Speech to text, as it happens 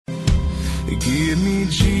Give me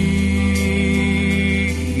Jesus.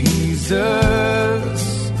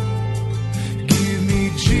 Give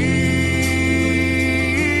me Jesus.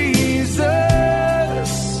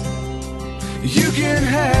 You can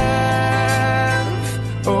have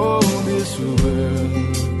all this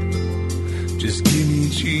world. Just give me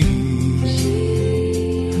Jesus.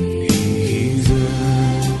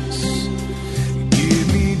 Give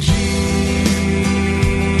me Jesus.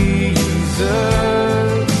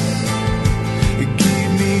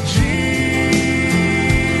 Give me Jesus.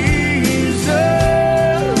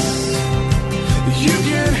 You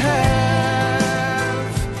can have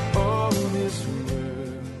all this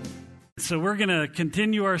world. So we're going to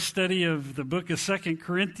continue our study of the book of 2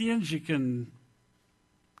 Corinthians. You can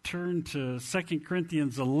turn to 2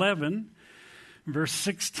 Corinthians 11. Verse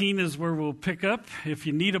 16 is where we'll pick up. If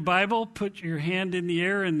you need a Bible, put your hand in the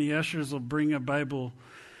air and the ushers will bring a Bible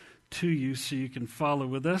to you so you can follow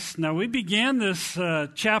with us. Now, we began this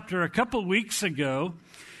chapter a couple weeks ago,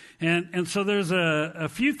 and so there's a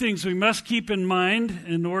few things we must keep in mind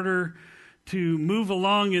in order to move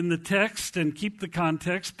along in the text and keep the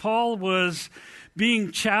context. Paul was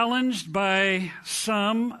being challenged by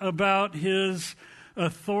some about his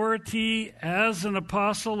authority as an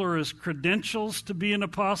apostle or his credentials to be an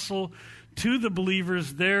apostle to the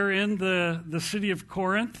believers there in the city of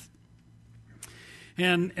Corinth.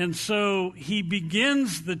 And so he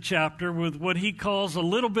begins the chapter with what he calls a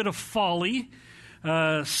little bit of folly,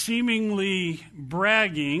 seemingly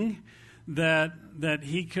bragging that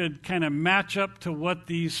he could kind of match up to what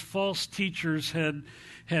these false teachers had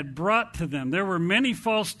brought to them. There were many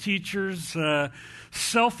false teachers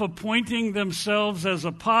self-appointing themselves as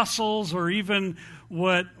apostles, or even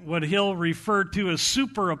what he'll refer to as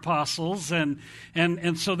super apostles, and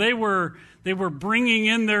so they were bringing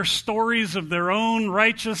in their stories of their own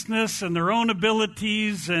righteousness and their own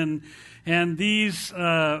abilities, and these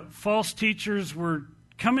false teachers were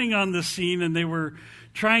coming on the scene, and they were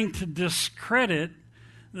trying to discredit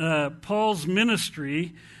Paul's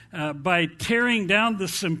ministry by tearing down the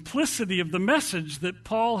simplicity of the message that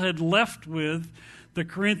Paul had left with the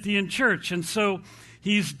Corinthian church. And so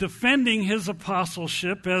he's defending his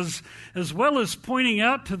apostleship as well as pointing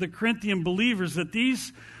out to the Corinthian believers that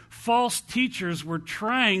these false teachers were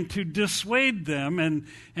trying to dissuade them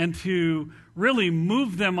and to really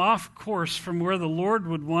move them off course from where the Lord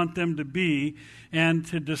would want them to be, and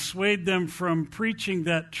to dissuade them from preaching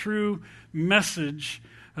that true message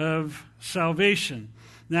of salvation.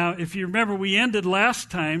 Now, if you remember, we ended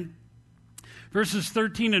last time, verses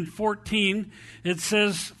 13 and 14, it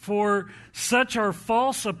says, "For such are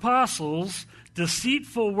false apostles,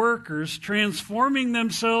 deceitful workers, transforming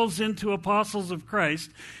themselves into apostles of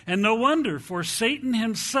Christ. And no wonder, for Satan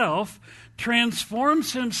himself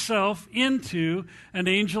transforms himself into an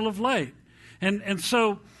angel of light." And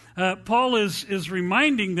so Paul is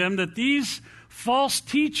reminding them that these false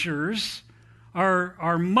teachers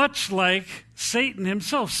are much like Satan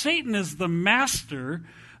himself. Satan is the master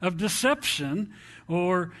of deception,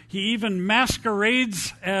 or he even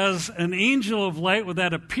masquerades as an angel of light with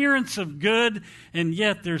that appearance of good, and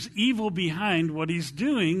yet there's evil behind what he's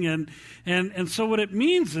doing. And so what it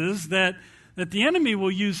means is that the enemy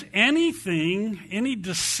will use any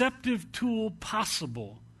deceptive tool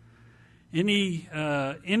possible,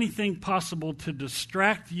 anything possible to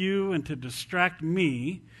distract you and to distract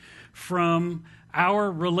me from our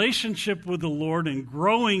relationship with the Lord and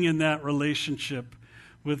growing in that relationship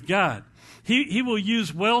with God. He will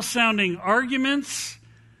use well-sounding arguments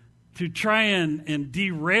to try and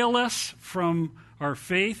derail us from our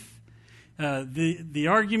faith. The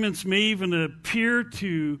arguments may even appear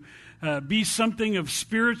to be something of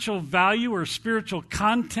spiritual value or spiritual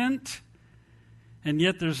content, and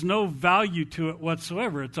yet there's no value to it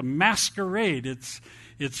whatsoever. It's a masquerade. It's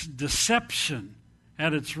deception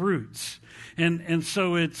at its roots. And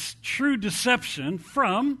so it's true deception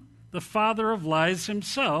from the father of lies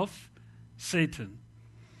himself, Satan.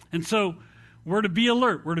 And so we're to be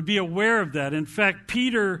alert. We're to be aware of that. In fact,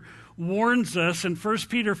 Peter warns us in 1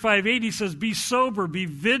 Peter 5:8, he says, "Be sober, be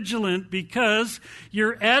vigilant, because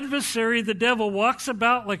your adversary, the devil, walks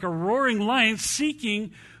about like a roaring lion,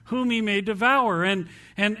 seeking whom he may devour." And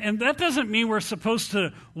that doesn't mean we're supposed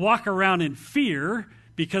to walk around in fear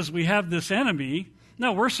because we have this enemy.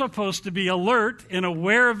 No, we're supposed to be alert and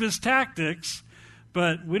aware of his tactics,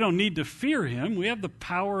 but we don't need to fear him. We have the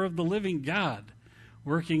power of the living God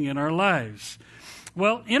working in our lives.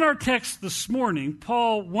 Well, in our text this morning,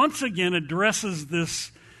 Paul once again addresses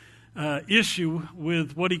this issue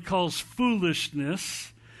with what he calls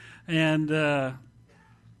foolishness, and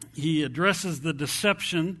he addresses the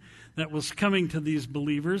deception that was coming to these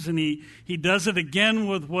believers, and he does it again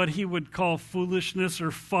with what he would call foolishness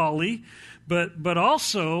or folly, but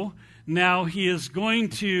also now he is going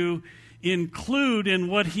to include in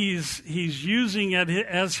what he's using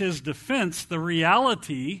as his defense the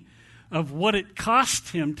reality of what it cost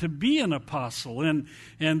him to be an apostle and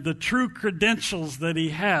the true credentials that he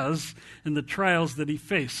has and the trials that he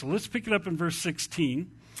faced. So let's pick it up in verse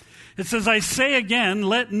 16. It says, I say again,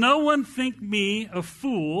 let no one think me a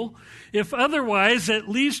fool. If otherwise, at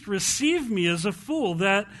least receive me as a fool,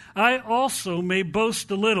 that I also may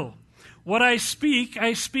boast a little. What I speak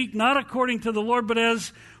not according to the Lord, but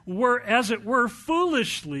as it were,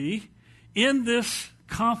 foolishly, in this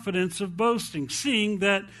confidence of boasting, seeing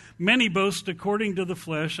that many boast according to the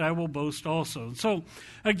flesh, I will boast also. And so,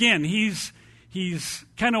 again, he's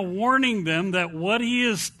kind of warning them that what he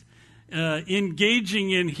is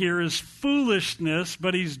engaging in here is foolishness,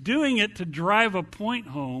 but he's doing it to drive a point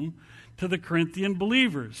home to the Corinthian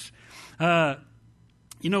believers. We're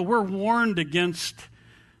warned against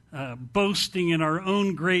boasting in our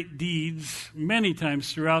own great deeds many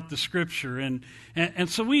times throughout the Scripture. And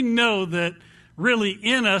so we know that really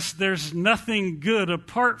in us there's nothing good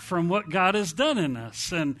apart from what God has done in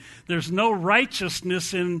us. And there's no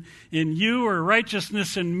righteousness in you or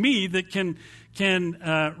righteousness in me that can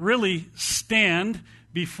really stand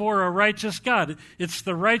before a righteous God. It's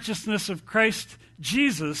the righteousness of Christ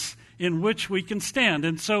Jesus in which we can stand.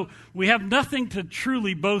 And so we have nothing to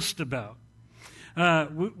truly boast about.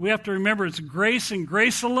 We have to remember it's grace and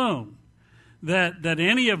grace alone that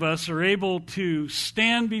any of us are able to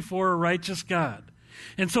stand before a righteous God.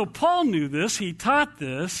 And so Paul knew this. He taught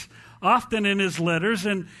this often in his letters,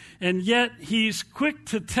 and yet he's quick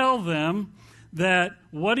to tell them that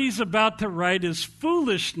what he's about to write is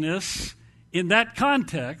foolishness in that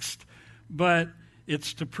context, but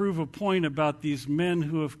it's to prove a point about these men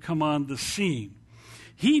who have come on the scene.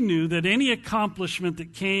 He knew that any accomplishment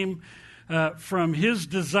that came from his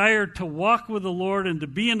desire to walk with the Lord and to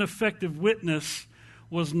be an effective witness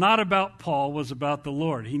was not about Paul, was about the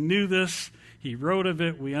Lord. He knew this. He wrote of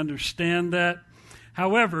it. We understand that.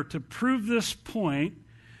 However, to prove this point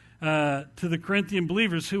to the Corinthian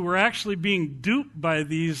believers who were actually being duped by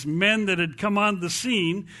these men that had come on the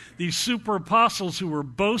scene, these super apostles who were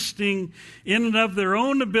boasting in and of their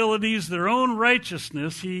own abilities, their own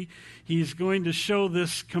righteousness, he's going to show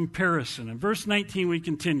this comparison. In verse 19 we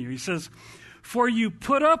continue. He says, for you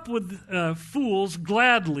put up with fools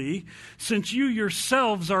gladly, since you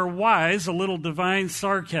yourselves are wise, a little divine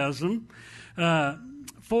sarcasm.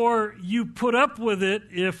 For you put up with it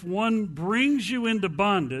if one brings you into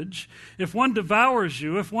bondage, if one devours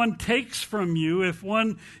you, if one takes from you, if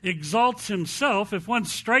one exalts himself, if one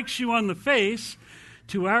strikes you on the face.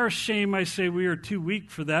 To our shame, I say we are too weak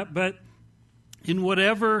for that. But in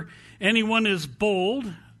whatever anyone is bold,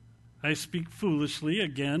 I speak foolishly,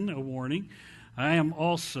 again, a warning, I am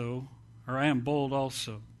bold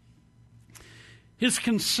also. His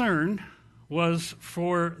concern was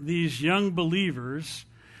for these young believers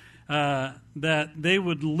that they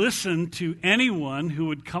would listen to anyone who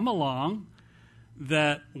would come along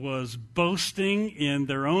that was boasting in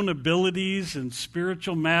their own abilities and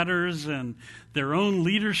spiritual matters and their own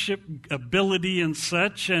leadership ability and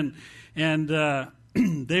such, and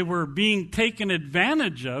they were being taken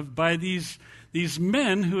advantage of by these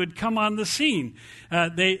men who had come on the scene.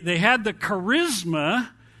 They had the charisma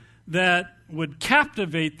that would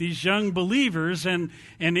captivate these young believers, and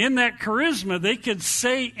in that charisma they could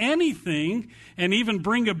say anything and even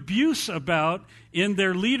bring abuse about in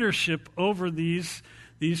their leadership over these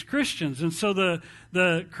Christians. And so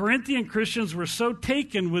the Corinthian Christians were so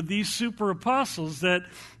taken with these super apostles that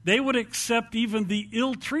they would accept even the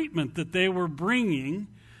ill treatment that they were bringing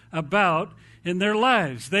about in their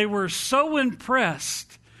lives. They were so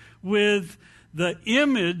impressed with the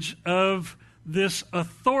image of this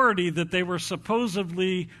authority that they were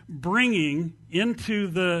supposedly bringing into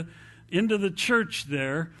the church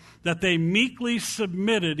there, that they meekly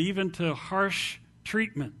submitted even to harsh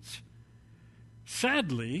treatments.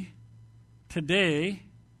 Sadly, today,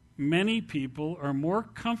 many people are more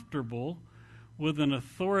comfortable with an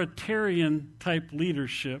authoritarian type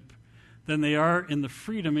leadership than they are in the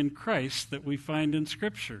freedom in Christ that we find in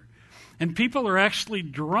Scripture. And people are actually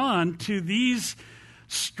drawn to these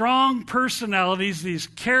strong personalities, these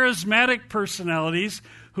charismatic personalities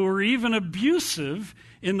who are even abusive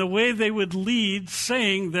in the way they would lead,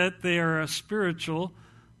 saying that they are a spiritual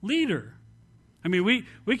leader. I mean,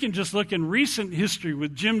 we can just look in recent history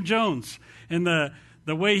with Jim Jones and the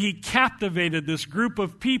way he captivated this group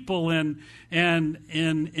of people and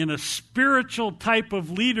in a spiritual type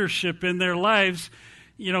of leadership in their lives.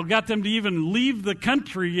 got them to even leave the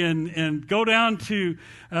country and go down to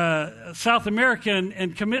South America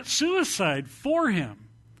and commit suicide for him.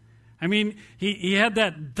 I mean, he had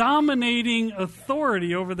that dominating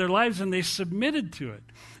authority over their lives, and they submitted to it.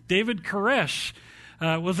 David Koresh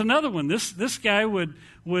was another one. This guy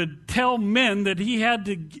would tell men that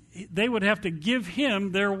they would have to give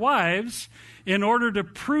him their wives in order to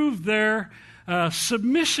prove their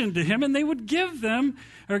submission to him, and they would give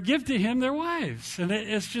to him their wives. And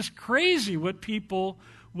it's just crazy what people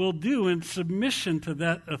will do in submission to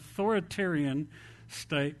that authoritarian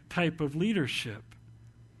type of leadership.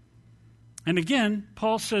 And again,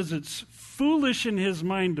 Paul says it's foolish in his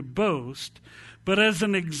mind to boast, but as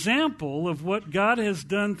an example of what God has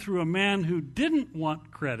done through a man who didn't want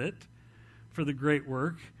credit for the great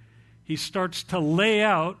work, he starts to lay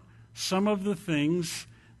out some of the things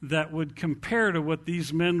that would compare to what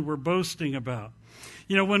these men were boasting about.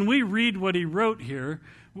 When we read what he wrote here,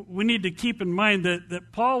 we need to keep in mind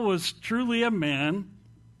that Paul was truly a man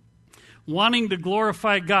wanting to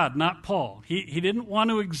glorify God, not Paul. He didn't want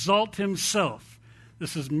to exalt himself.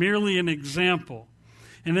 This is merely an example.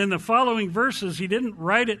 And in the following verses, he didn't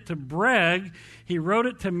write it to brag. He wrote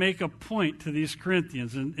it to make a point to these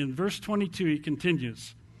Corinthians. In verse 22, he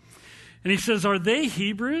continues. And he says, "Are they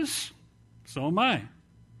Hebrews? So am I.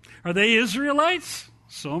 Are they Israelites?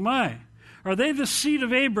 So am I. Are they the seed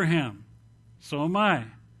of Abraham? So am I.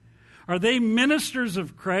 Are they ministers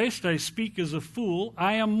of Christ? I speak as a fool.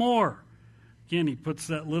 I am more." Again, he puts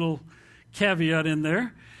that little caveat in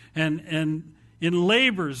there. And in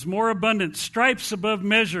labors more abundant, stripes above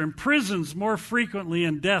measure, in prisons more frequently,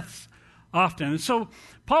 and deaths often. And so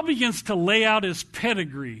Paul begins to lay out his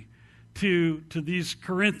pedigree to these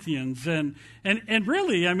Corinthians. And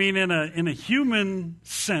really, I mean, in a human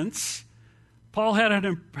sense, Paul had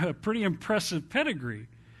a pretty impressive pedigree.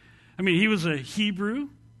 I mean, he was a Hebrew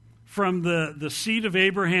from the seed of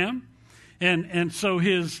Abraham. And so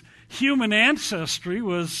his human ancestry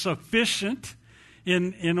was sufficient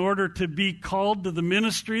in order to be called to the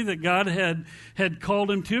ministry that God had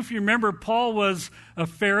called him to. If you remember, Paul was a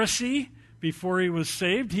Pharisee before he was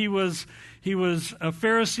saved. He was a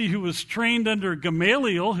Pharisee who was trained under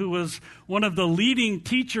Gamaliel, who was one of the leading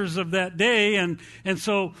teachers of that day. And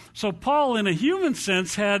so Paul, in a human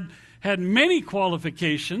sense, had many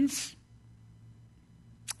qualifications.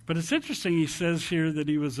 But it's interesting, he says here that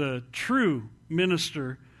he was a true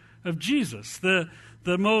minister of Jesus. The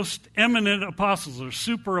most eminent apostles, or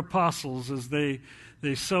super apostles as they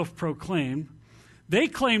self-proclaim, they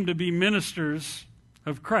claim to be ministers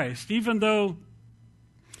of Christ. Even though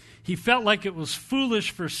he felt like it was foolish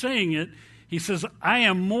for saying it, he says, I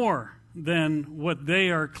am more than what they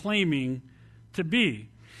are claiming to be.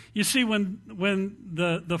 You see, when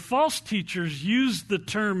the false teachers used the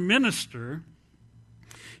term minister,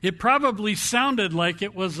 it probably sounded like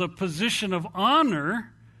it was a position of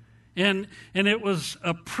honor, and it was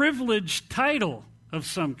a privileged title of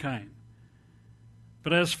some kind.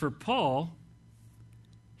 But as for Paul,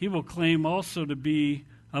 he will claim also to be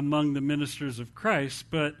among the ministers of Christ,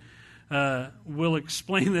 but will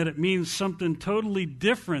explain that it means something totally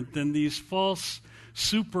different than these false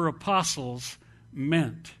super apostles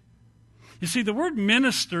meant. You see, the word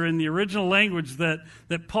minister in the original language that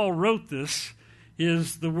Paul wrote this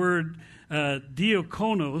is the word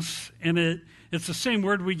diakonos, and it's the same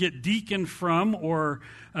word we get deacon from, or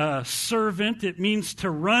servant. It means to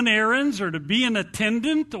run errands or to be an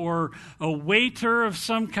attendant or a waiter of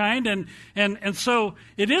some kind. And so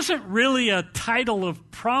it isn't really a title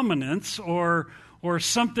of prominence or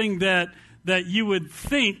something that you would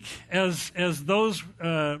think as those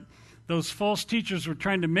false teachers were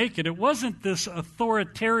trying to make it. It wasn't this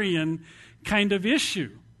authoritarian kind of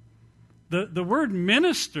issue. The word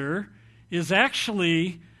minister is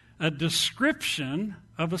actually a description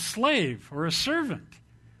of a slave or a servant,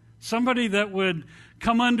 somebody that would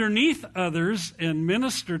come underneath others and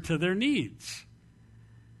minister to their needs.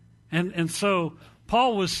 And so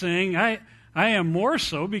Paul was saying, I am more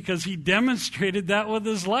so, because he demonstrated that with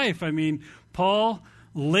his life. I mean, Paul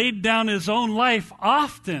laid down his own life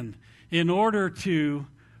often in order to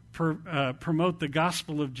promote the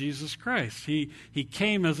gospel of Jesus Christ. He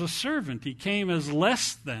came as a servant. He came as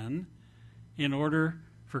less than in order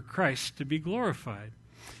for Christ to be glorified.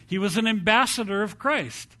 He was an ambassador of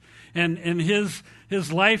Christ. And in his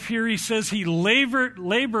life here, he says he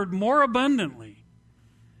labored more abundantly.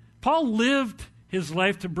 Paul lived his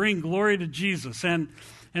life to bring glory to Jesus and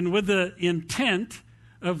with the intent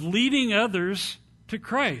of leading others to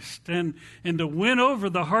Christ and to win over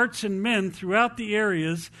the hearts and men throughout the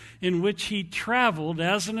areas in which he traveled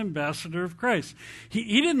as an ambassador of Christ.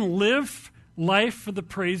 He didn't live life for the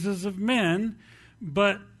praises of men,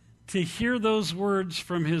 but to hear those words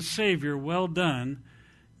from his Savior, well done,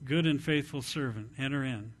 good and faithful servant, enter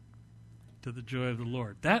in to the joy of the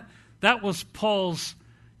Lord. That was Paul's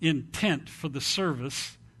intent for the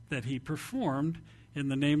service that he performed in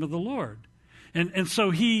the name of the Lord. And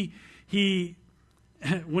so he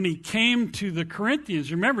when he came to the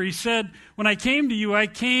Corinthians, remember, he said, when I came to you, I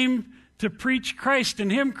came to preach Christ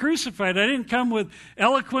and him crucified. I didn't come with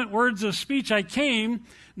eloquent words of speech. I came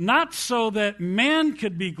not so that man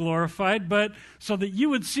could be glorified, but so that you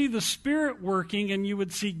would see the Spirit working and you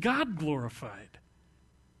would see God glorified.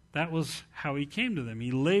 That was how he came to them.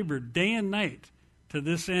 He labored day and night to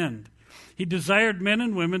this end. He desired men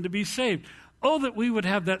and women to be saved. Oh, that we would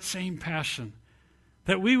have that same passion,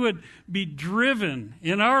 that we would be driven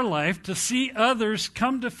in our life to see others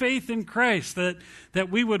come to faith in Christ,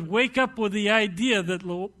 that we would wake up with the idea that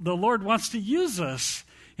the Lord wants to use us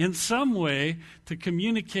in some way to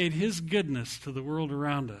communicate his goodness to the world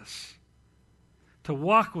around us, to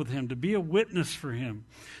walk with him, to be a witness for him,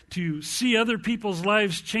 to see other people's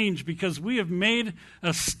lives change because we have made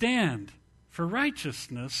a stand for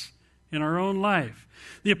righteousness in our own life.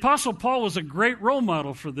 The Apostle Paul was a great role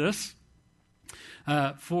model for this,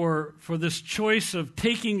 for this choice of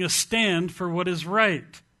taking a stand for what is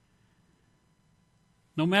right.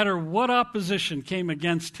 No matter what opposition came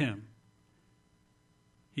against him,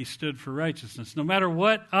 he stood for righteousness. No matter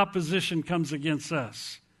what opposition comes against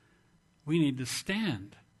us, we need to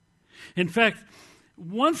stand. In fact,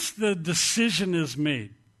 once the decision is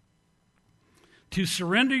made to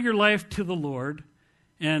surrender your life to the Lord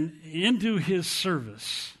and into his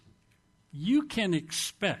service, you can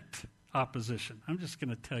expect opposition. I'm just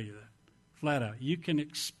going to tell you that flat out. You can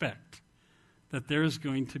expect that there is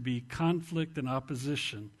going to be conflict and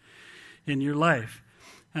opposition in your life.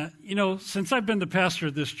 Since I've been the pastor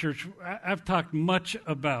of this church, I've talked much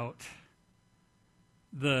about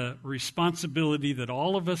the responsibility that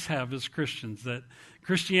all of us have as Christians, that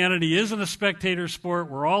Christianity isn't a spectator sport.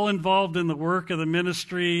 We're all involved in the work of the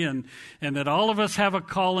ministry, and that all of us have a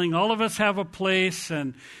calling, all of us have a place,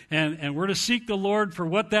 and we're to seek the Lord for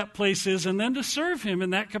what that place is, and then to serve him in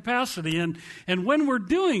that capacity. And when we're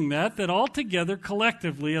doing that all together,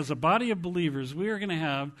 collectively, as a body of believers, we are going to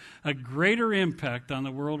have a greater impact on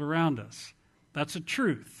the world around us. That's a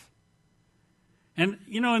truth. And,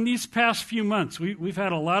 in these past few months, we've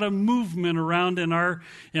had a lot of movement around in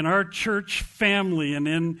our church family and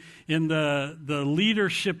in the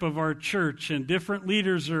leadership of our church. And different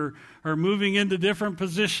leaders are moving into different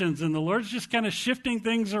positions. And the Lord's just kind of shifting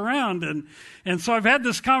things around. And so I've had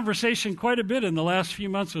this conversation quite a bit in the last few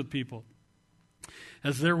months with people.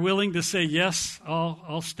 As they're willing to say, yes,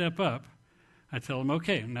 I'll step up, I tell them,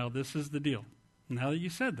 okay, now this is the deal. Now that you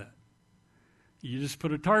said that, you just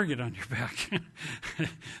put a target on your back.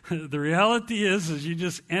 The reality is you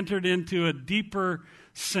just entered into a deeper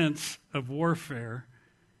sense of warfare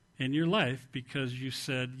in your life because you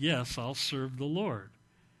said, yes, I'll serve the Lord.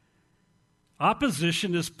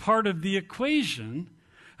 Opposition is part of the equation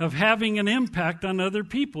of having an impact on other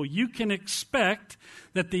people. You can expect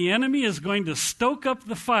that the enemy is going to stoke up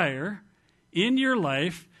the fire in your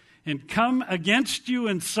life and come against you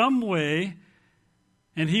in some way.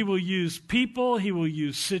 And he will use people, he will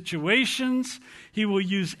use situations, he will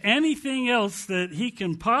use anything else that he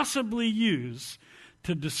can possibly use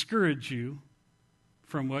to discourage you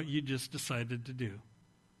from what you just decided to do.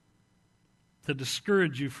 To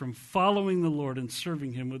discourage you from following the Lord and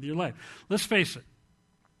serving him with your life. Let's face it.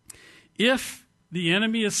 If the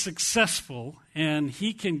enemy is successful and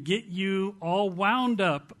he can get you all wound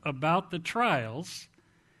up about the trials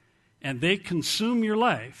and they consume your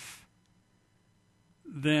life,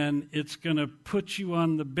 then it's going to put you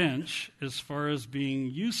on the bench as far as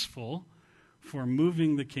being useful for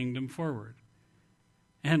moving the kingdom forward.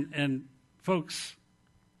 And folks,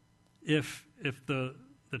 if the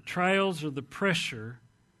trials or the pressure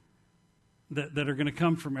that are going to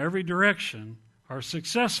come from every direction are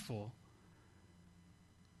successful,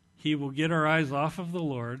 he will get our eyes off of the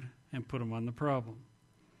Lord and put them on the problem.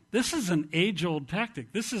 This is an age-old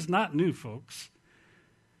tactic. This is not new, folks.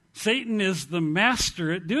 Satan is the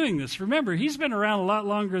master at doing this. Remember, he's been around a lot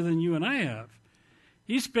longer than you and I have.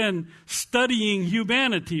 He's been studying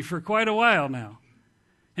humanity for quite a while now.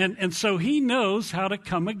 And so he knows how to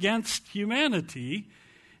come against humanity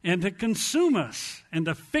and to consume us and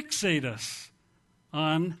to fixate us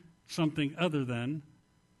on something other than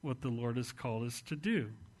what the Lord has called us to do.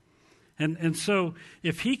 And so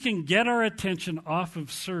if he can get our attention off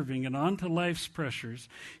of serving and onto life's pressures,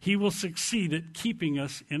 he will succeed at keeping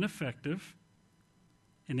us ineffective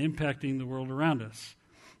and impacting the world around us.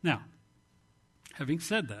 Now, Having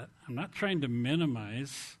said that, I'm not trying to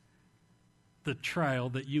minimize the trial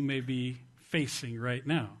that you may be facing right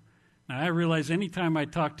now. Now, I realize anytime I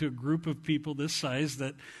talk to a group of people this size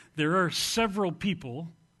that there are several people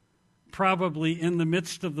probably in the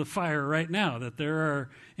midst of the fire right now, that there are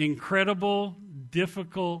incredible,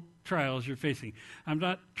 difficult trials you're facing. I'm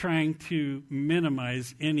not trying to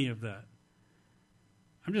minimize any of that.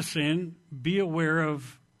 I'm just saying be aware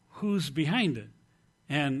of who's behind it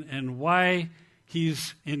and why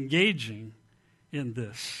he's engaging in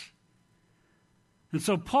this. And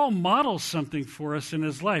so Paul models something for us in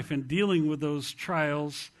his life in dealing with those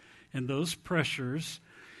trials and those pressures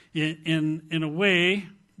in a way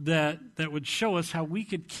that would show us how we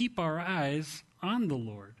could keep our eyes on the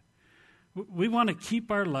Lord. We want to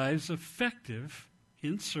keep our lives effective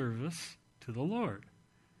in service to the Lord.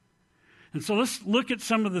 And so let's look at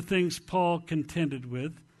some of the things Paul contended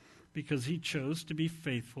with because he chose to be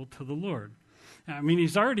faithful to the Lord. I mean,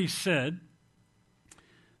 he's already said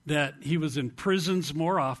that he was in prisons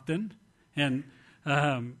more often. And,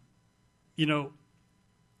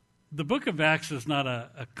 the book of Acts is not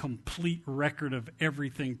a complete record of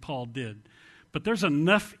everything Paul did. But there's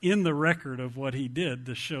enough in the record of what he did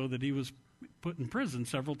to show that he was put in prison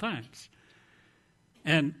several times.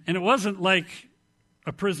 And it wasn't like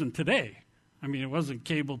a prison today. I mean, it wasn't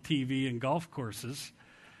cable TV and golf courses.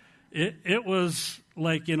 It was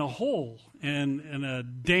like in a hole and in a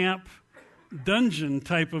damp dungeon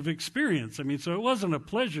type of experience. I mean, so it wasn't a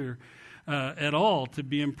pleasure at all to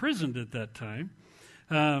be imprisoned at that time.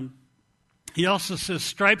 He also says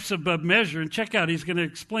stripes above measure, and check out, he's going to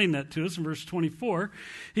explain that to us in verse 24.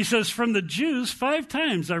 He says, from the Jews 5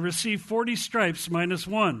 times I received 40 stripes minus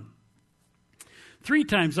 1. 3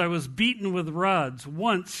 times I was beaten with rods.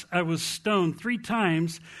 Once I was stoned. 3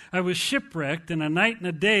 times I was shipwrecked. And a night and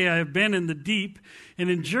a day I have been in the deep, and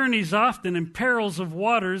in journeys often, in perils of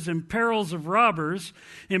waters, in perils of robbers,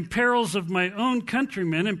 in perils of my own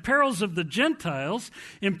countrymen, in perils of the Gentiles,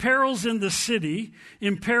 in perils in the city,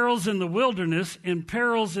 in perils in the wilderness, in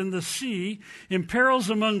perils in the sea, in perils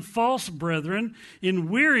among false brethren, in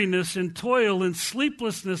weariness and toil, in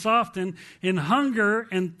sleeplessness often, in hunger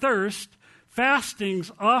and thirst,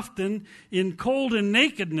 fastings often, in cold and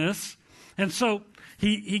nakedness. And so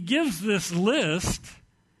he gives this list,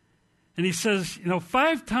 and he says,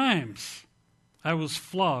 5 times I was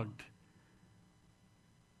flogged.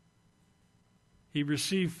 He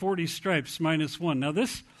received 40 stripes minus 1. Now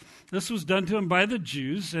this was done to him by the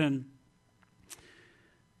Jews, and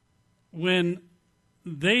when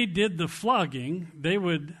they did the flogging, they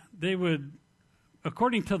would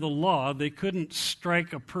according to the law, they couldn't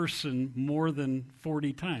strike a person more than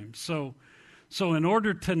 40 times. So in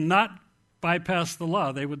order to not bypass the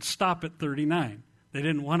law, they would stop at 39. They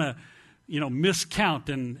didn't want to, miscount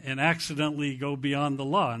and accidentally go beyond the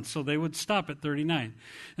law. And so they would stop at 39.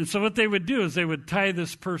 And so what they would do is they would tie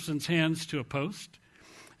this person's hands to a post,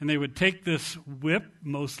 and they would take this whip,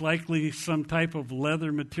 most likely some type of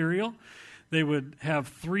leather material. They would have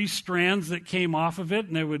 3 strands that came off of it,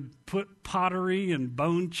 and they would put pottery and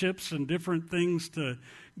bone chips and different things to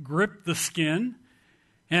grip the skin.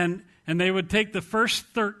 And they would take the first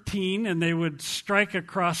 13 and they would strike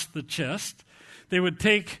across the chest. They would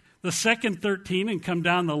take the second 13 and come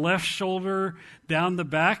down the left shoulder, down the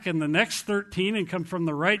back, and the next 13 and come from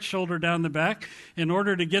the right shoulder down the back in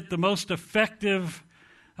order to get the most effective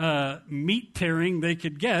meat tearing they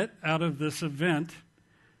could get out of this event.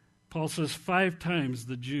 Paul says 5 times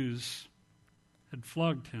the Jews had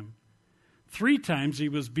flogged him. 3 times he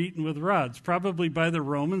was beaten with rods, probably by the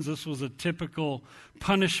Romans. This was a typical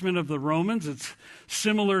punishment of the Romans. It's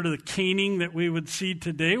similar to the caning that we would see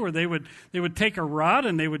today, where they would take a rod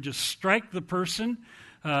and they would just strike the person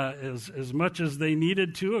as much as they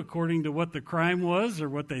needed to, according to what the crime was or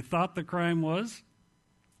what they thought the crime was.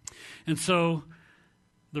 And so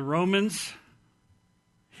the Romans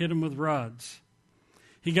hit him with rods.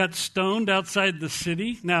 He got stoned outside the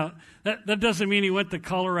city. Now, that doesn't mean he went to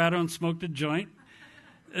Colorado and smoked a joint.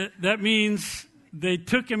 That means they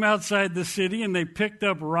took him outside the city and they picked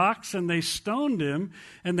up rocks and they stoned him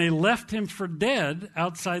and they left him for dead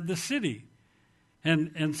outside the city.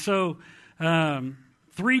 And so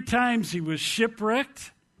 3 times he was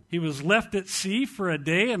shipwrecked. He was left at sea for a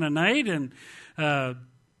day and a night, and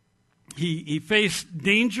he faced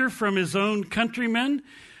danger from his own countrymen,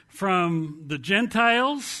 from the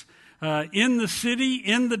Gentiles, in the city,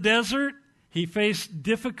 in the desert. He faced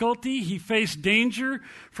difficulty. He faced danger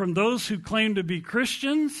from those who claimed to be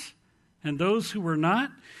Christians and those who were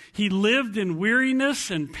not. He lived in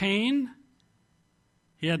weariness and pain.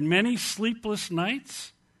 He had many sleepless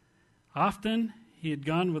nights. Often he had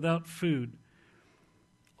gone without food.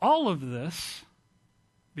 All of this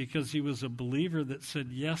because he was a believer that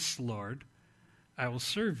said, "Yes, Lord, I will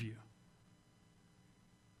serve you."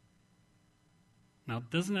 Now,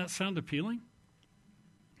 doesn't that sound appealing?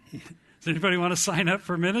 Does anybody want to sign up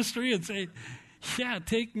for ministry and say, "Yeah,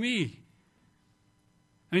 take me"?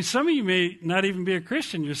 I mean, some of you may not even be a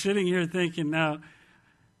Christian. You're sitting here thinking, now,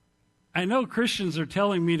 I know Christians are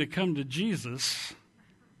telling me to come to Jesus,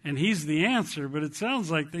 and he's the answer, but it sounds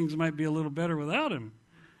like things might be a little better without him.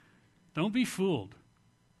 Don't be fooled.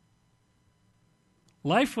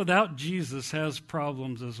 Life without Jesus has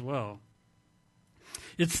problems as well.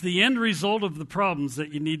 It's the end result of the problems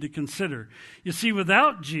that you need to consider. You see,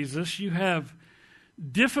 without Jesus, you have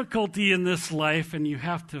difficulty in this life, and you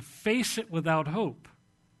have to face it without hope.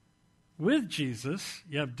 With Jesus,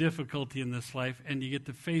 you have difficulty in this life, and you get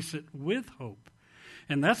to face it with hope.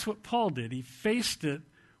 And that's what Paul did. He faced it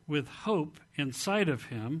with hope inside of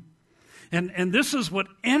him. And this is what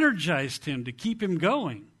energized him to keep him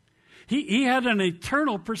going. He had an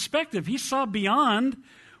eternal perspective. He saw beyond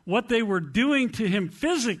what they were doing to him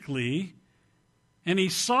physically, and he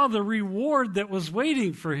saw the reward that was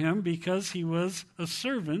waiting for him because he was a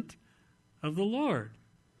servant of the Lord.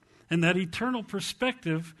 And that eternal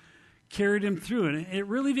perspective carried him through. And it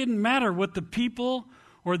really didn't matter what the people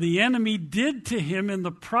or the enemy did to him in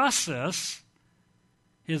the process.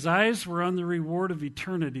 His eyes were on the reward of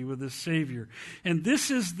eternity with his Savior. And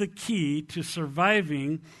this is the key to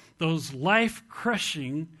surviving those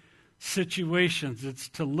life-crushing situations. It's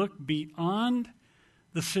to look beyond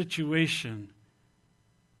the situation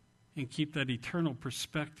and keep that eternal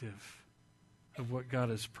perspective of what God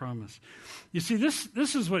has promised. You see, this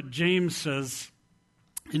is what James says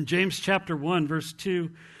in James chapter 1, verse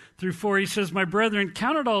 2 through 4. He says, "My brethren,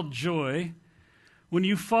 count it all joy when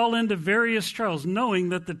you fall into various trials, knowing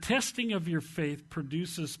that the testing of your faith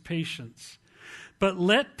produces patience. But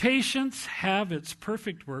let patience have its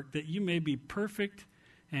perfect work, that you may be perfect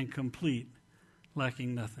and complete,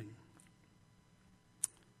 lacking nothing."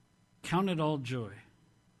 Count it all joy.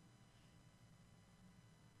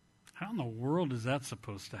 How in the world is that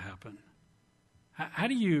supposed to happen? How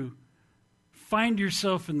do you find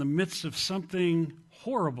yourself in the midst of something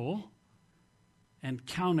horrible and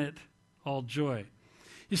count it all joy?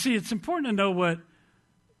 You see, it's important to know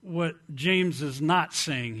what James is not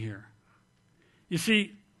saying here. You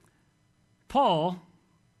see, Paul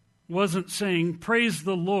wasn't saying, "Praise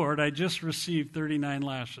the Lord, I just received 39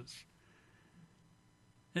 lashes."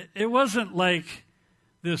 It wasn't like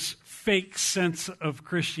this fake sense of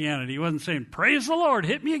Christianity. He wasn't saying, "Praise the Lord,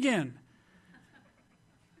 hit me again."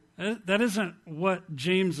 That isn't what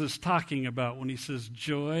James is talking about when he says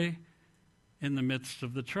joy in the midst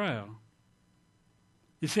of the trial.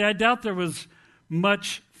 You see, I doubt there was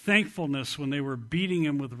much thankfulness when they were beating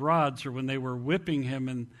him with rods or when they were whipping him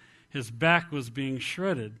and his back was being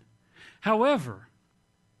shredded. However,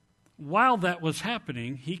 while that was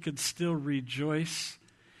happening, he could still rejoice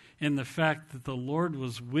in the fact that the Lord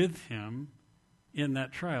was with him in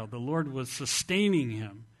that trial. The Lord was sustaining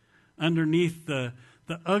him underneath the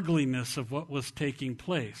ugliness of what was taking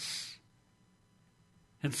place.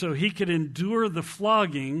 And so he could endure the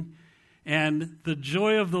flogging, and the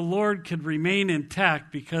joy of the Lord could remain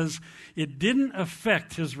intact because it didn't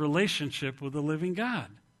affect his relationship with the living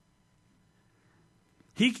God.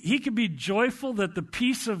 He could be joyful that the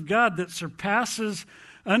peace of God that surpasses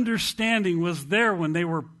understanding was there when they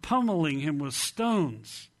were pummeling him with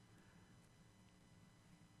stones.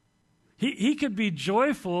 He could be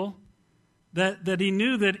joyful that he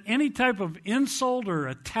knew that any type of insult or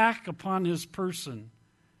attack upon his person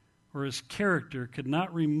or his character could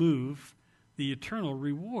not remove the eternal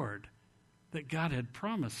reward that God had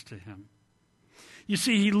promised to him. You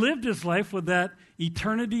see, he lived his life with that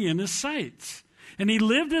eternity in his sights. And he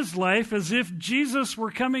lived his life as if Jesus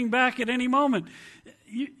were coming back at any moment.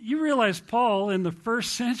 You realize Paul in the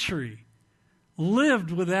first century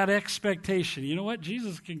lived with that expectation. You know what?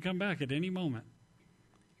 Jesus can come back at any moment.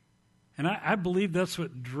 And I believe that's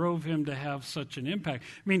what drove him to have such an impact.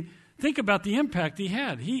 I mean, think about the impact he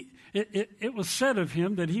had. It was said of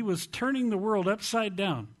him that he was turning the world upside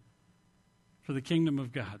down for the kingdom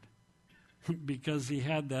of God because he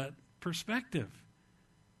had that perspective.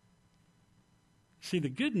 See, the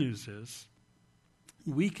good news is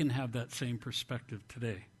we can have that same perspective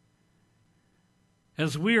today.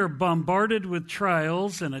 As we are bombarded with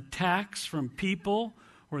trials and attacks from people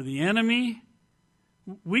or the enemy,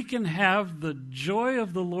 we can have the joy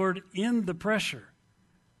of the Lord in the pressure.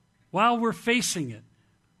 While we're facing it,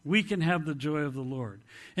 we can have the joy of the Lord.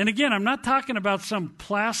 And again, I'm not talking about some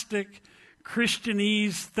plastic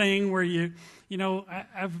Christianese thing where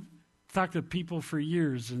I've talked to people for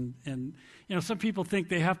years, and some people think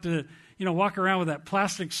they have to, walk around with that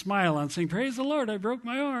plastic smile on saying, praise the Lord, I broke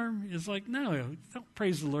my arm. It's like, no, don't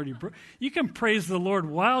praise the Lord. You can praise the Lord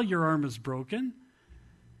while your arm is broken,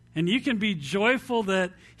 and you can be joyful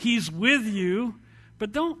that he's with you,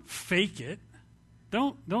 but don't fake it.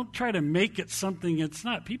 Don't try to make it something it's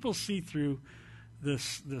not. People see through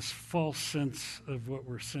this false sense of what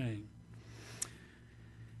we're saying.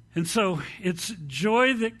 And so it's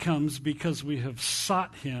joy that comes because we have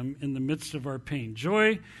sought him in the midst of our pain.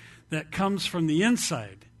 Joy that comes from the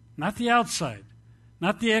inside, not the outside,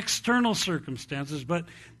 not the external circumstances, but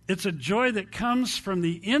it's a joy that comes from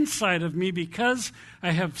the inside of me because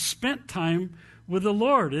I have spent time with the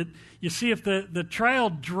Lord. You see, if the trial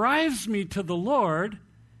drives me to the Lord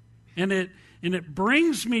and it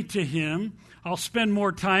brings me to him, I'll spend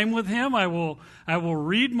more time with him. I will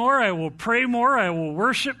read more. I will pray more. I will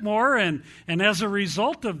worship more. And as a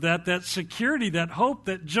result of that security, that hope,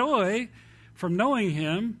 that joy from knowing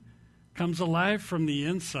him comes alive from the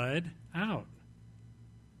inside out.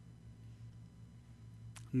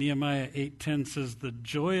 Nehemiah 8:10 says, the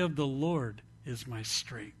joy of the Lord is my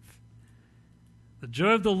strength. The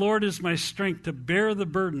joy of the Lord is my strength to bear the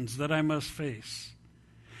burdens that I must face.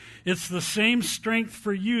 It's the same strength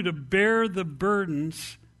for you to bear the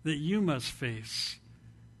burdens that you must face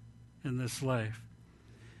in this life.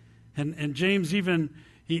 And James even,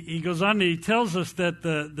 he goes on and he tells us that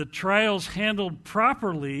the trials handled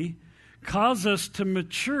properly cause us to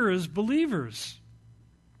mature as believers.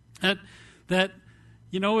 That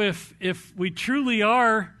if we truly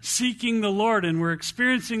are seeking the Lord and we're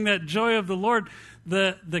experiencing that joy of the Lord,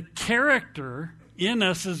 the character in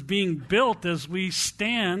us is being built as we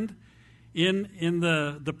stand in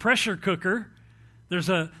the pressure cooker. There's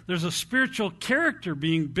a spiritual character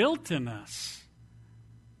being built in us.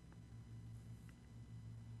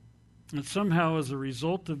 And somehow, as a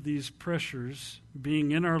result of these pressures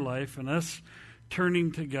being in our life and us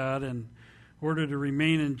turning to God in order to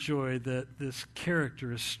remain in joy, that this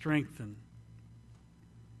character is strengthened.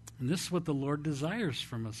 And this is what the Lord desires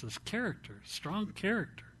from us, is character, strong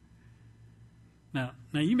character. Now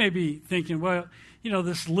you may be thinking, well,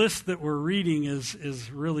 this list that we're reading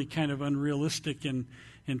is really kind of unrealistic in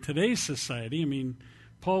today's society. I mean,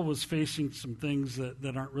 Paul was facing some things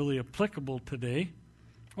that aren't really applicable today.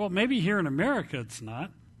 Well, maybe here in America it's not.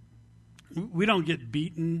 We don't get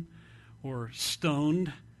beaten or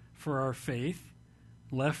stoned for our faith,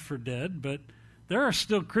 left for dead, but there are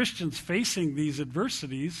still Christians facing these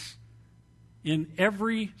adversities in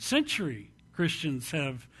every century. Christians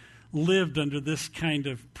have lived under this kind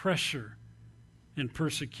of pressure and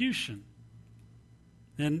persecution.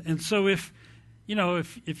 And so if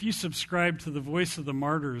you subscribe to the Voice of the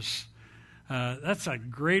Martyrs, that's a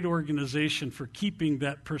great organization for keeping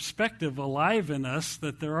that perspective alive in us,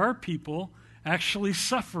 that there are people actually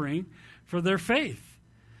suffering for their faith.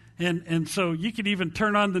 And so you can even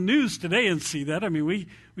turn on the news today and see that. I mean, we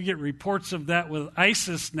get reports of that with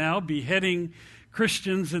ISIS now beheading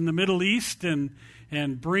Christians in the Middle East and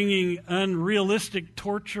bringing unrealistic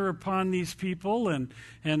torture upon these people.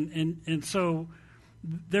 And so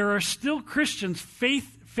there are still Christians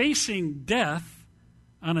facing death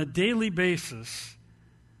on a daily basis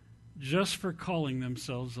just for calling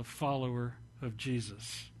themselves a follower of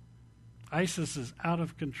Jesus. ISIS is out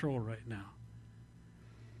of control right now.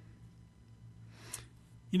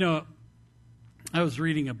 I was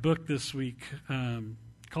reading a book this week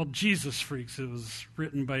called Jesus Freaks. It was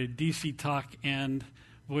written by DC Talk and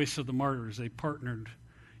Voice of the Martyrs. They partnered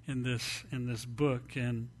in this book.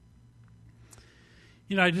 And,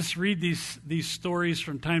 I just read these stories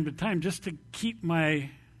from time to time just to keep my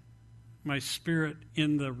spirit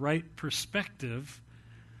in the right perspective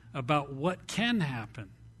about what can happen.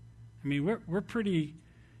 I mean, we're pretty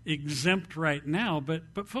exempt right now,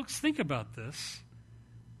 but folks, think about this.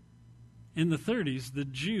 In the 30s, the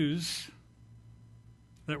Jews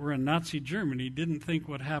that were in Nazi Germany didn't think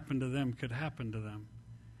what happened to them could happen to them.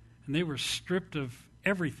 And they were stripped of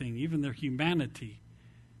everything, even their humanity,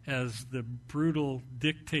 as the brutal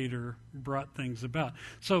dictator brought things about.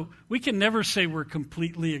 So we can never say we're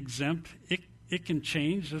completely exempt. It can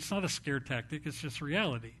change. It's not a scare tactic. It's just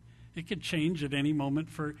reality. It could change at any moment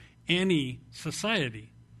for any society.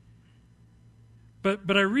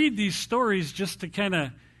 But I read these stories just to kind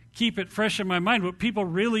of keep it fresh in my mind, what people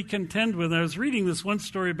really contend with. I was reading this one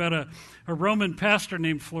story about a Roman pastor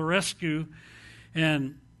named Florescu,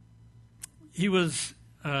 and he was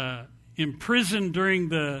imprisoned during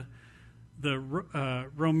the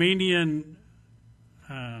Romanian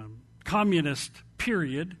communist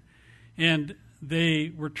period, and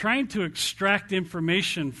they were trying to extract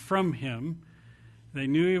information from him. They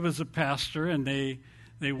knew he was a pastor, and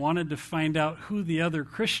they wanted to find out who the other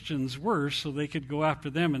Christians were so they could go after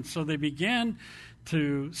them. And so they began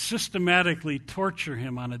to systematically torture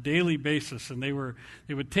him on a daily basis. And they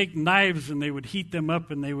would take knives and they would heat them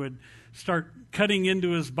up, and they would start cutting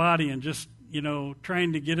into his body and just,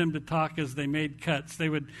 trying to get him to talk as they made cuts. They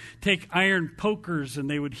would take iron pokers and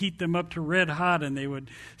they would heat them up to red hot, and they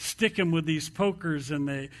would stick him with these pokers, and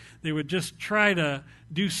they would just try to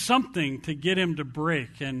do something to get him to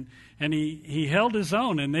break. And he held his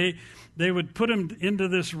own, and they would put him into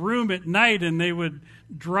this room at night, and they would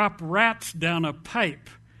drop rats down a pipe.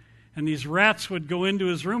 And these rats would go into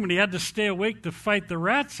his room, and he had to stay awake to fight the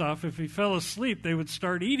rats off. If he fell asleep, they would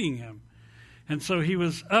start eating him. And so he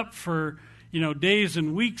was up for days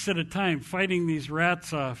and weeks at a time fighting these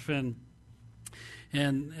rats off. And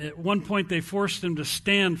at one point they forced him to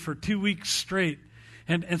stand for 2 weeks straight.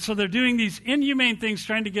 And so they're doing these inhumane things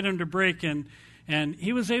trying to get him to break. And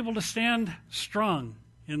he was able to stand strong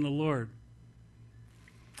in the Lord.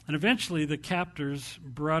 And eventually the captors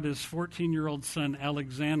brought his 14-year-old son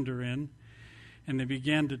Alexander in, and they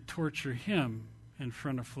began to torture him in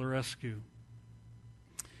front of Florescu.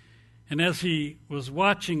 And as he was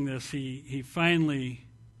watching this, he finally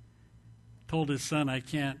told his son, I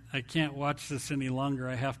can't watch this any longer.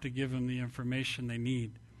 I have to give him the information they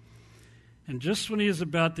need. And just when he was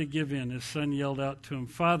about to give in, his son yelled out to him,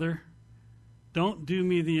 Father, don't do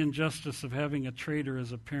me the injustice of having a traitor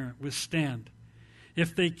as a parent. Withstand.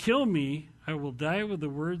 If they kill me, I will die with the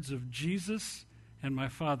words of Jesus and my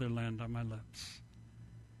fatherland on my lips.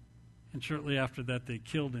 And shortly after that, they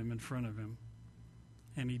killed him in front of him.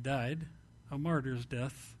 And he died a martyr's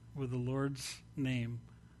death with the Lord's name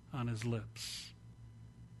on his lips.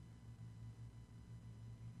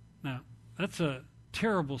 Now, that's a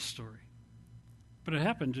terrible story, but it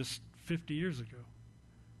happened just 50 years ago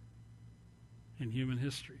in human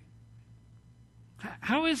history.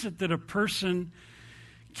 How is it that a person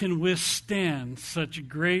can withstand such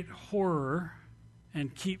great horror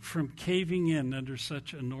and keep from caving in under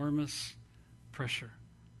such enormous pressure?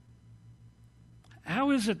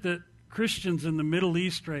 How is it that Christians in the Middle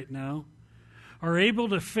East right now are able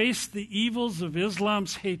to face the evils of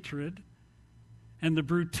Islam's hatred and the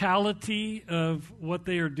brutality of what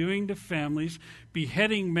they are doing to families,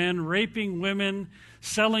 beheading men, raping women,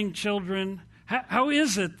 selling children? How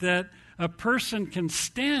is it that a person can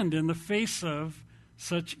stand in the face of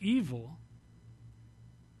such evil?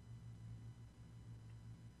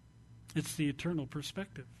 It's the eternal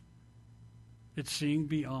perspective. It's seeing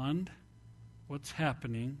beyond what's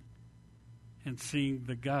happening and seeing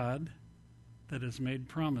the God that has made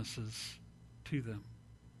promises to them.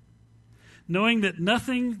 Knowing that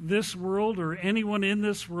nothing this world or anyone in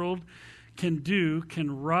this world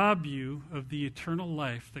can rob you of the eternal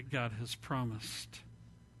life that God has promised.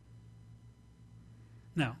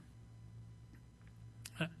 Now,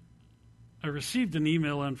 I received an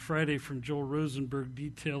email on Friday from Joel Rosenberg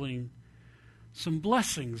detailing some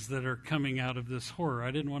blessings that are coming out of this horror.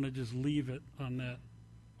 I didn't want to just leave it on that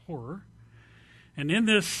horror. And in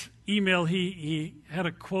this email, he had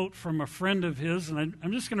a quote from a friend of his, and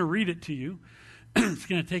I'm just going to read it to you. It's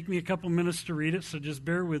going to take me a couple minutes to read it, so just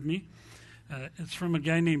bear with me. It's from a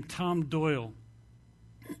guy named Tom Doyle.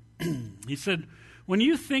 He said, when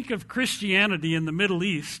you think of Christianity in the Middle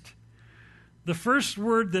East, the first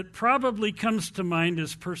word that probably comes to mind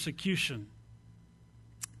is persecution.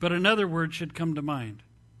 But another word should come to mind,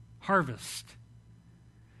 harvest.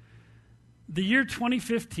 The year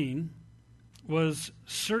 2015 was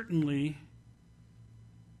certainly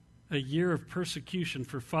a year of persecution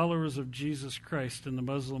for followers of Jesus Christ in the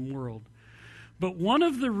Muslim world. But one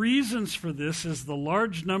of the reasons for this is the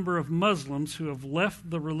large number of Muslims who have left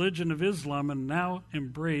the religion of Islam and now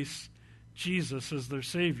embrace Jesus as their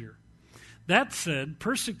Savior. That said,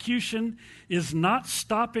 persecution is not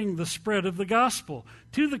stopping the spread of the gospel.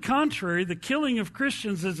 To the contrary, the killing of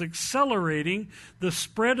Christians is accelerating the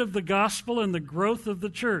spread of the gospel and the growth of the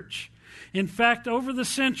church. In fact, over the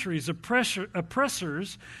centuries,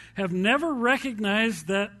 oppressors have never recognized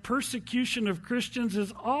that persecution of Christians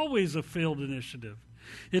is always a failed initiative.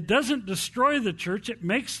 It doesn't destroy the church, it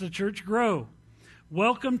makes the church grow.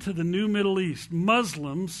 Welcome to the new Middle East.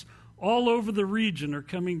 Muslims all over the region are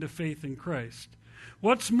coming to faith in Christ.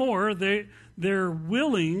 What's more, they're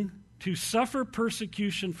willing to suffer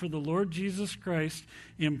persecution for the Lord Jesus Christ,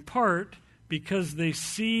 in part because they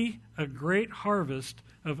see a great harvest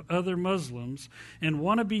of other Muslims and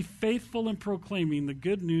want to be faithful in proclaiming the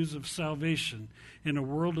good news of salvation in a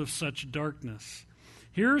world of such darkness.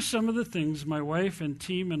 Here are some of the things my wife and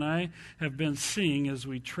team and I have been seeing as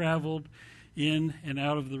we traveled in and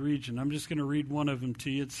out of the region. I'm just going to read one of them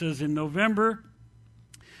to you. It says, in November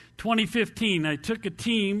 2015, I took a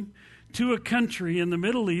team to a country in the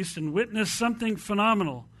Middle East and witnessed something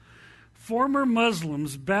phenomenal.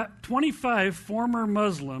 25 former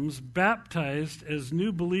Muslims baptized as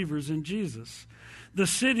new believers in Jesus. The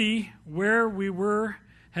city where we were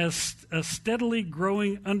has a steadily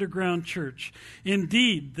growing underground church.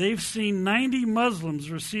 Indeed, they've seen 90 Muslims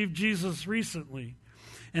receive Jesus recently,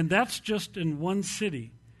 and that's just in one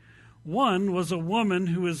city. One was a woman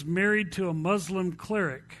who is married to a Muslim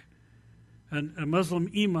cleric, a Muslim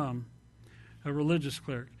imam, a religious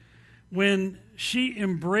cleric. When she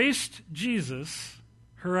embraced Jesus,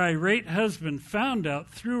 her irate husband found out,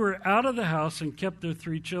 threw her out of the house, and kept their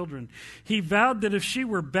 3 children. He vowed that if she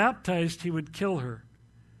were baptized, he would kill her.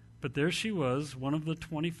 But there she was, one of the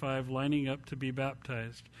 25 lining up to be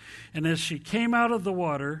baptized. And as she came out of the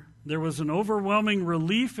water, there was an overwhelming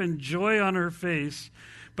relief and joy on her face.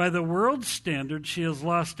 By the world's standard, she has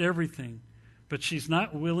lost everything, but she's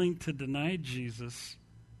not willing to deny Jesus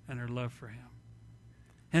and her love for him.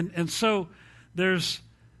 And so there's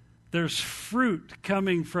fruit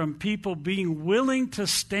coming from people being willing to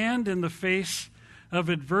stand in the face of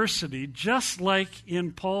adversity, just like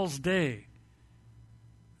in Paul's day.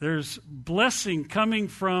 There's blessing coming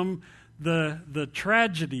from the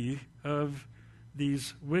tragedy of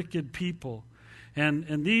these wicked people.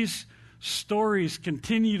 And these stories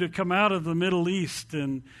continue to come out of the Middle East,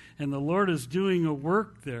 and the Lord is doing a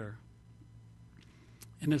work there.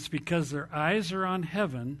 And it's because their eyes are on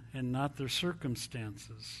heaven and not their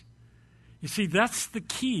circumstances. You see, that's the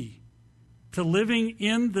key to living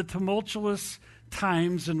in the tumultuous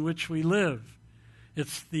times in which we live.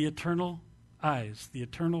 It's the eternal eyes, the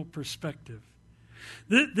eternal perspective.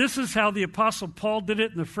 This is how the Apostle Paul did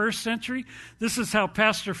it in the first century. This is how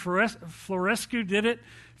Pastor Florescu did it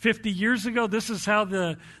 50 years ago. This is how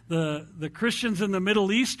the Christians in the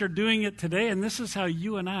Middle East are doing it today. And this is how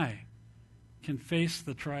you and I can face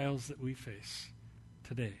the trials that we face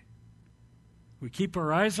today. We keep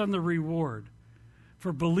our eyes on the reward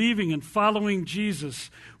for believing and following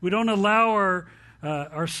Jesus. We don't allow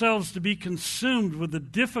ourselves to be consumed with the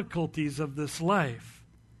difficulties of this life.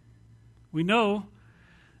 We know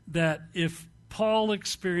that if Paul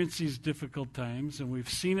experienced these difficult times, and we've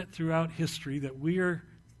seen it throughout history, that we are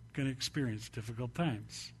going to experience difficult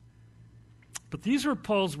times. But these are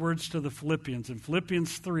Paul's words to the Philippians in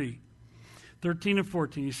Philippians 3:13 and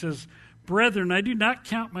 14. He says, "Brethren, I do not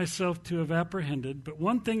count myself to have apprehended, but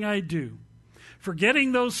one thing I do,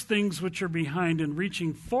 forgetting those things which are behind and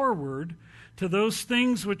reaching forward to those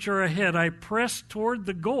things which are ahead, I press toward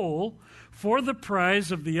the goal for the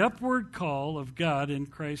prize of the upward call of God in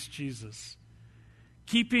Christ Jesus."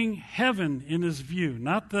 Keeping heaven in his view,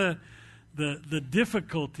 not the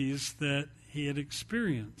difficulties that he had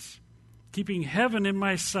experienced. Keeping heaven in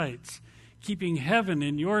my sights, keeping heaven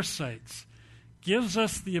in your sights, gives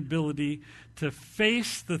us the ability to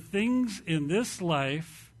face the things in this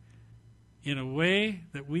life in a way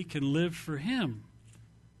that we can live for him,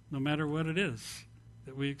 no matter what it is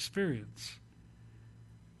that we experience.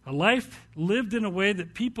 A life lived in a way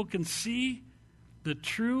that people can see the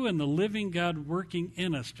true and the living God working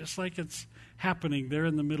in us, just like it's happening there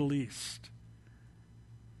in the Middle East.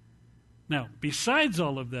 Now, besides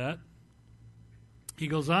all of that, he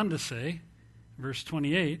goes on to say, verse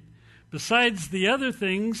 28, "Besides the other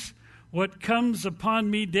things, what comes upon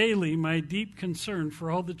me daily, my deep concern for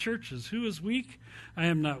all the churches. Who is weak? I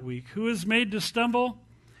am not weak. Who is made to stumble?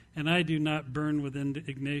 And I do not burn with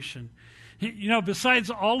indignation." Besides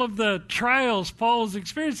all of the trials Paul has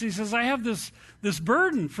experienced, he says, I have this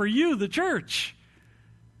burden for you, the church.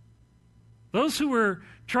 Those who were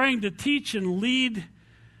trying to teach and lead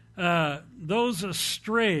those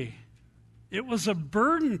astray. It was a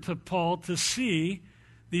burden to Paul to see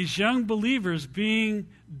these young believers being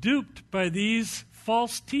duped by these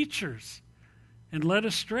false teachers and led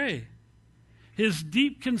astray. His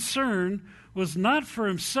deep concern was not for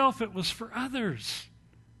himself, it was for others,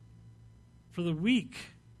 for the weak,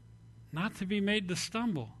 not to be made to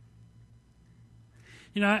stumble.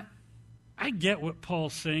 I get what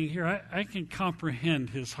Paul's saying here. I can comprehend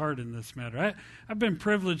his heart in this matter. I've been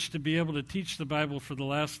privileged to be able to teach the Bible for the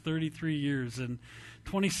last 33 years, and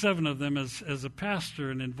 27 of them as a pastor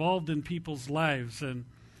and involved in people's lives. And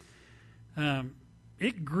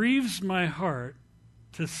it grieves my heart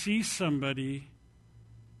to see somebody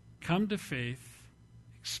come to faith,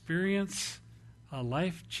 experience a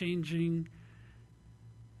life-changing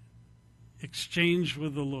exchange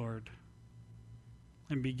with the Lord,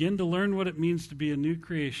 and begin to learn what it means to be a new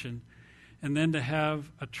creation, and then to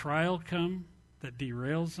have a trial come that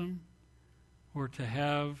derails them, or to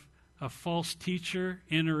have a false teacher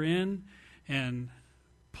enter in and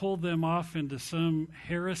pull them off into some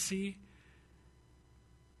heresy.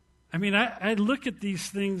 I mean, I look at these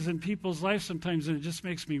things in people's lives sometimes and it just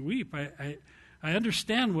makes me weep. I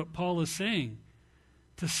understand what Paul is saying.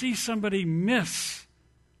 To see somebody miss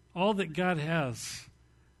all that God has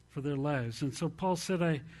for their lives. And so Paul said,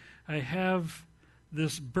 I have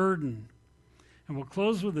this burden. And we'll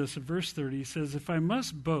close with this. In verse 30, he says, if I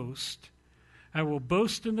must boast, I will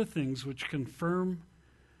boast in the things which confirm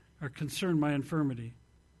or concern my infirmity.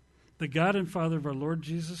 The God and Father of our Lord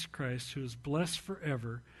Jesus Christ, who is blessed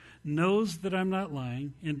forever, knows that I'm not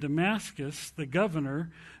lying. In Damascus, the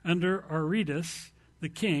governor under Aretas, the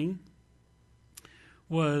king,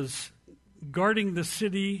 was guarding the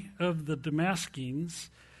city of the Damascenes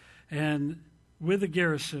and with a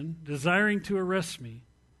garrison, desiring to arrest me.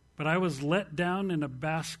 But I was let down in a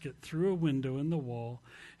basket through a window in the wall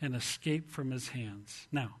and escaped from his hands.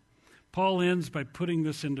 Now, Paul ends by putting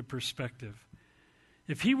this into perspective.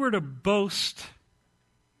 If he were to boast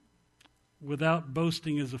without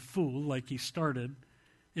boasting as a fool, like he started,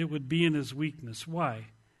 it would be in his weakness. Why?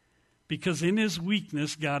 Because in his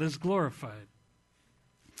weakness, God is glorified.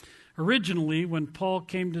 Originally, when Paul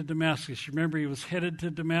came to Damascus, you remember he was headed to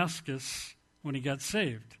Damascus when he got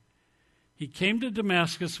saved. He came to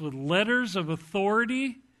Damascus with letters of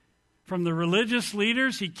authority from the religious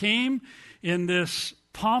leaders. He came in this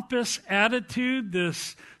pompous attitude,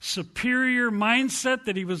 this superior mindset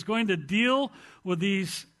that he was going to deal with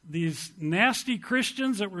these nasty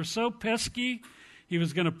Christians that were so pesky. He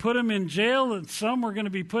was going to put them in jail, and some were going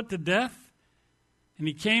to be put to death. And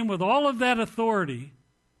he came with all of that authority.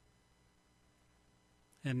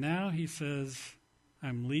 And now he says,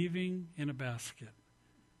 I'm leaving in a basket,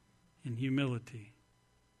 in humility.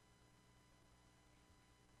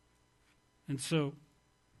 And so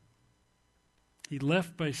he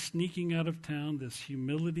left by sneaking out of town. This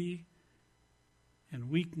humility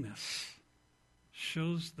and weakness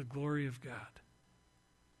shows the glory of God.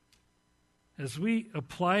 As we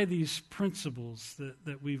apply these principles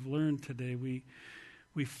that we've learned today,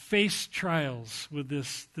 we face trials with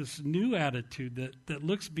this new attitude that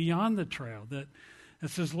looks beyond the trial, that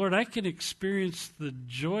says, Lord, I can experience the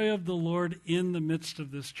joy of the Lord in the midst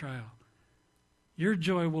of this trial. Your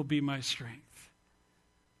joy will be my strength.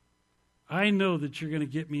 I know that you're going to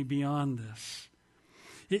get me beyond this.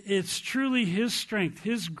 It's truly His strength,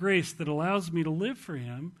 His grace that allows me to live for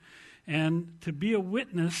Him and to be a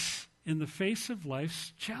witness in the face of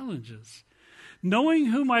life's challenges. Knowing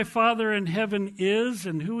who my Father in heaven is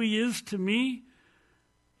and who He is to me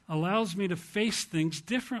allows me to face things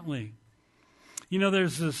differently. You know,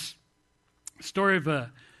 there's this story of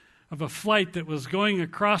a flight that was going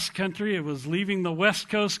across country. It was leaving the West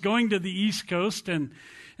Coast, going to the East Coast, and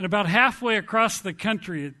about halfway across the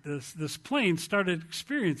country, this plane started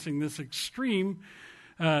experiencing this extreme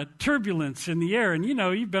turbulence in the air. And you know,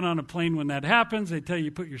 you've been on a plane when that happens. They tell you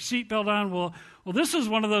put your seatbelt on. Well, this is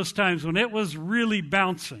one of those times when it was really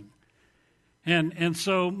bouncing. And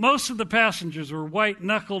so most of the passengers were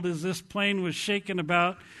white-knuckled as this plane was shaking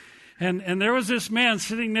about. And there was this man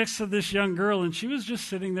sitting next to this young girl, and she was just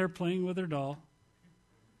sitting there playing with her doll.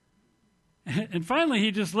 And finally he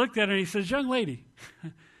just looked at her and he says, young lady,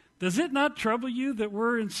 does it not trouble you that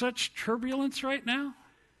we're in such turbulence right now?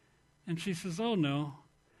 And she says, oh no,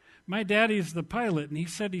 my daddy's the pilot and he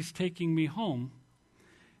said he's taking me home.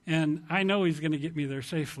 And I know he's going to get me there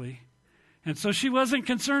safely. And so she wasn't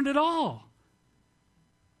concerned at all.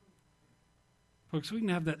 Folks, we can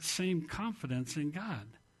have that same confidence in God.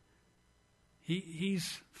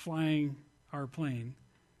 He's flying our plane.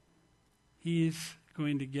 He's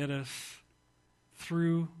going to get us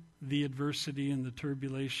through the adversity and the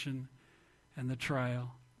turbulation and the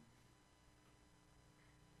trial.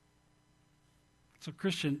 So,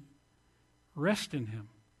 Christian, rest in Him.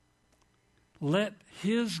 Let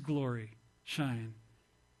His glory shine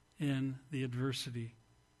in the adversity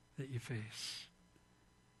that you face.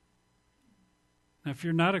 Now, if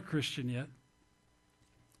you're not a Christian yet,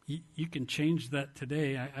 you can change that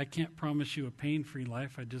today. I can't promise you a pain-free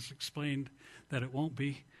life. I just explained that it won't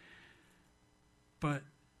be. But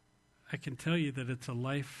I can tell you that it's a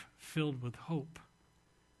life filled with hope.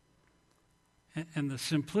 And the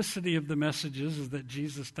simplicity of the message is that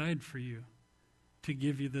Jesus died for you to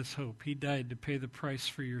give you this hope. He died to pay the price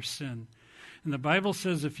for your sin. And the Bible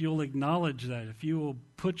says if you'll acknowledge that, if you will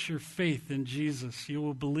put your faith in Jesus, you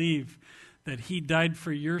will believe that He died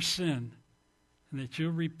for your sin, and that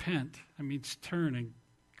you'll repent, that means turn and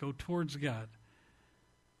go towards God,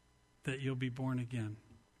 that you'll be born again.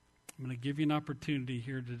 I'm going to give you an opportunity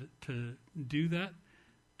here to do that,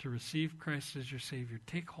 to receive Christ as your Savior.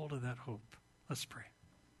 Take hold of that hope. Let's pray.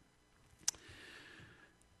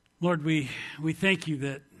 Lord, we thank you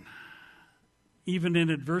that even in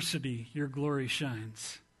adversity, your glory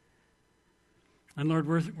shines. And Lord,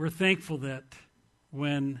 we're thankful that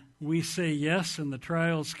when we say yes and the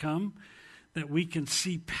trials come, that we can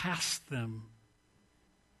see past them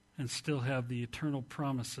and still have the eternal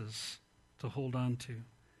promises to hold on to.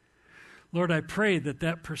 Lord, I pray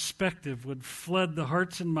that perspective would flood the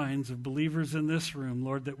hearts and minds of believers in this room,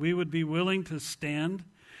 Lord, that we would be willing to stand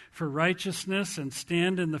for righteousness and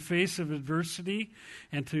stand in the face of adversity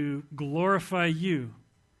and to glorify you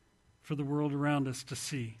for the world around us to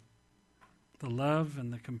see the love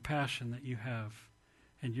and the compassion that you have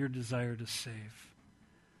and your desire to save.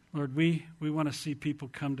 Lord, we want to see people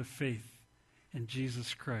come to faith in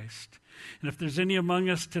Jesus Christ. And if there's any among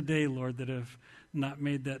us today, Lord, that have not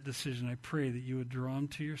made that decision, I pray that you would draw them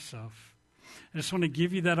to yourself. I just want to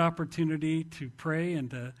give you that opportunity to pray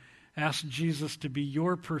and to ask Jesus to be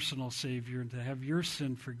your personal Savior and to have your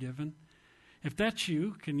sin forgiven. If that's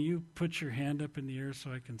you, can you put your hand up in the air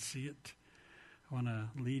so I can see it? I want to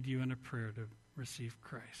lead you in a prayer to receive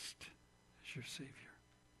Christ as your Savior.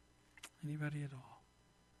 Anybody at all?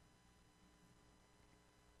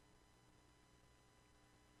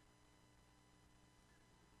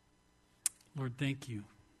 Lord, thank you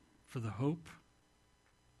for the hope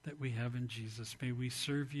that we have in Jesus. May we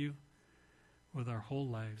serve you with our whole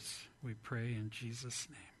lives, we pray in Jesus'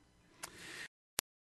 name.